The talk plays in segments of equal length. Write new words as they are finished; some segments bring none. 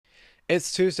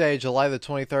It's Tuesday, July the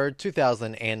 23rd,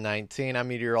 2019. I'm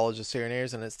meteorologist Aaron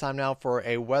Ayers, and it's time now for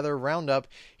a weather roundup.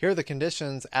 Here are the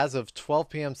conditions as of 12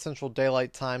 p.m. Central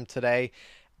Daylight Time today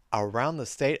around the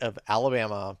state of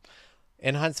Alabama.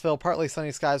 In Huntsville, partly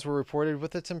sunny skies were reported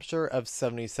with a temperature of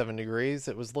 77 degrees.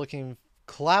 It was looking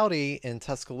cloudy in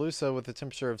Tuscaloosa with a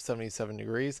temperature of 77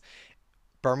 degrees.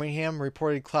 Birmingham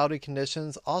reported cloudy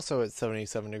conditions also at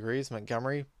 77 degrees.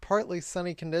 Montgomery, partly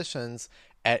sunny conditions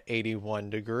at 81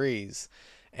 degrees.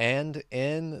 And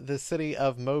in the city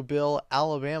of Mobile,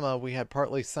 Alabama, we had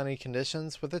partly sunny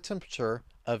conditions with a temperature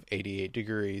of 88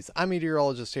 degrees. I'm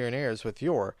meteorologist Aaron Ayers with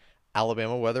your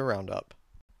Alabama Weather Roundup.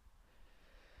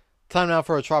 Time now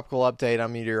for a tropical update.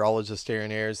 I'm meteorologist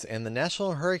Aaron Ayers, and the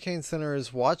National Hurricane Center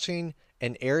is watching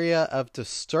an area of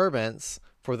disturbance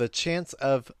for the chance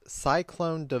of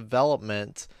cyclone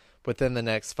development within the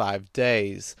next 5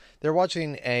 days. They're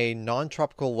watching a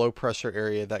non-tropical low pressure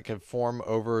area that could form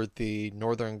over the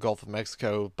northern Gulf of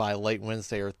Mexico by late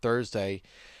Wednesday or Thursday.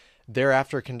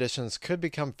 Thereafter, conditions could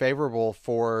become favorable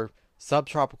for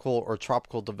subtropical or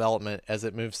tropical development as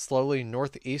it moves slowly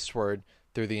northeastward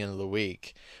through the end of the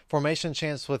week. Formation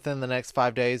chance within the next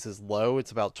 5 days is low.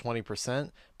 It's about 20%,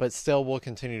 but still we'll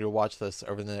continue to watch this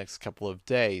over the next couple of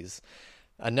days.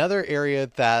 Another area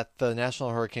that the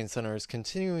National Hurricane Center is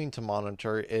continuing to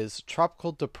monitor is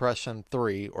Tropical Depression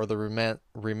 3, or the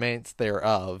remains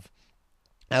thereof.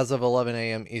 As of 11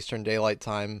 a.m. Eastern Daylight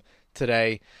Time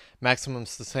today, maximum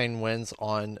sustained winds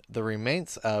on the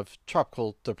remains of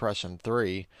Tropical Depression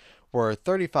 3 were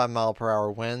 35 mile per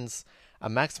hour winds, a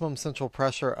maximum central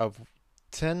pressure of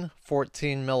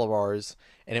 1014 millibars,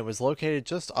 and it was located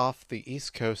just off the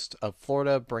east coast of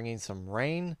Florida, bringing some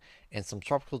rain and some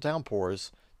tropical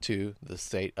downpours to the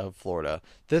state of Florida.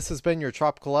 This has been your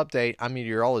tropical update. I'm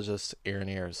meteorologist Aaron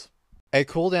Ayers. A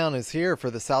cool down is here for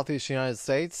the southeast United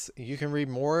States. You can read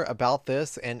more about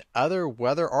this and other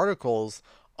weather articles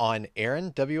on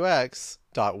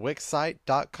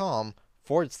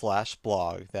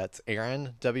aaronwx.wixsite.com/blog. That's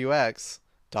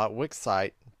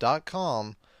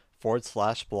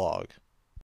aaronwx.wixsite.com/blog.